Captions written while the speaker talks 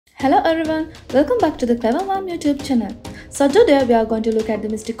Hello everyone, welcome back to the Clever Mom YouTube channel. So today we are going to look at the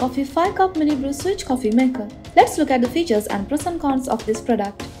Mr. Coffee 5-cup mini brew switch coffee maker. Let's look at the features and pros and cons of this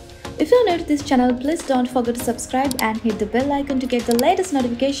product. If you're new to this channel, please don't forget to subscribe and hit the bell icon to get the latest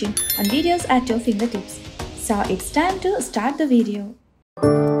notification on videos at your fingertips. So it's time to start the video.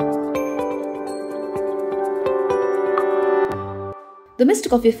 The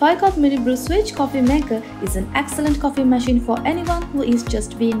Mr. Coffee 5-cup mini brew switch coffee maker is an excellent coffee machine for anyone who is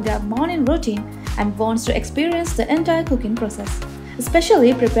just being their morning routine and wants to experience the entire cooking process,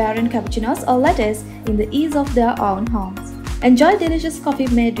 especially preparing cappuccinos or lattes in the ease of their own homes. Enjoy delicious coffee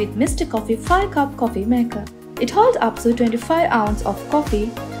made with Mr. Coffee 5-cup coffee maker. It holds up to 25 ounces of coffee,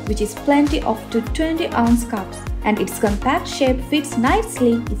 which is plenty of to 20-ounce cups, and its compact shape fits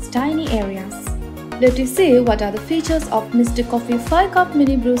nicely its tiny areas. Let's see what are the features of Mr. Coffee 5-cup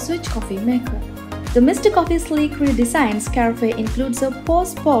mini brew switch coffee maker. The Mr. Coffee sleek redesigned carafe includes a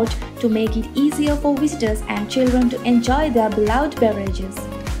pause pouch to make it easier for visitors and children to enjoy their beloved beverages.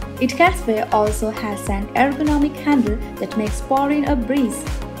 Its carafe also has an ergonomic handle that makes pouring a breeze.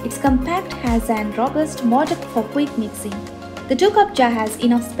 Its compact has an robust motor for quick mixing. The 2-cup jar has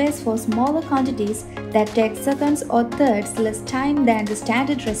enough space for smaller quantities that take seconds or thirds less time than the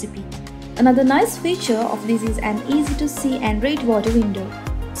standard recipe. Another nice feature of this is an easy-to-see and read water window,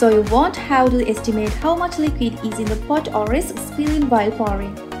 so you won't have to estimate how much liquid is in the pot or risk spilling while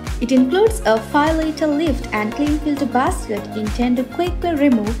pouring. It includes a 5-liter lift and clean filter basket intended to quickly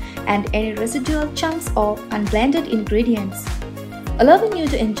remove any residual chunks or unblended ingredients, allowing you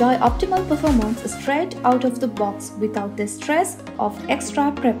to enjoy optimal performance straight out of the box without the stress of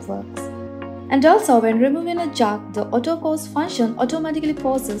extra prep works. And also, when removing a jug, the auto pause function automatically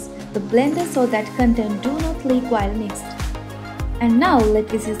pauses the blender so that content do not leak while mixed. And now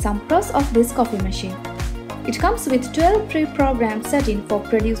let's see some pros of this coffee machine. It comes with 12 pre-programmed settings for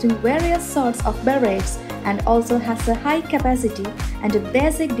producing various sorts of beverages and also has a high capacity and a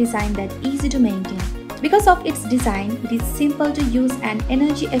basic design that's easy to maintain. Because of its design, it is simple to use and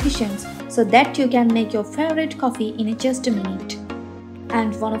energy efficient so that you can make your favorite coffee in just a minute.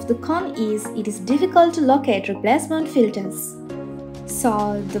 And one of the cons is it is difficult to locate replacement filters.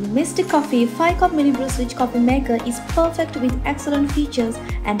 So the Mr. Coffee 5-cup mini brew switch coffee maker is perfect with excellent features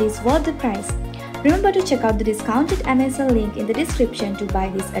and is worth the price. Remember to check out the discounted Amazon link in the description to buy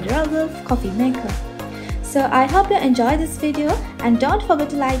this adorable coffee maker. So I hope you enjoyed this video and don't forget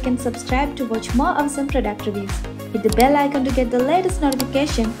to like and subscribe to watch more awesome product reviews. Hit the bell icon to get the latest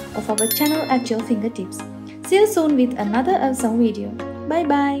notification of our channel at your fingertips. See you soon with another awesome video. Bye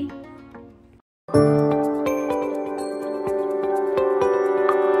bye.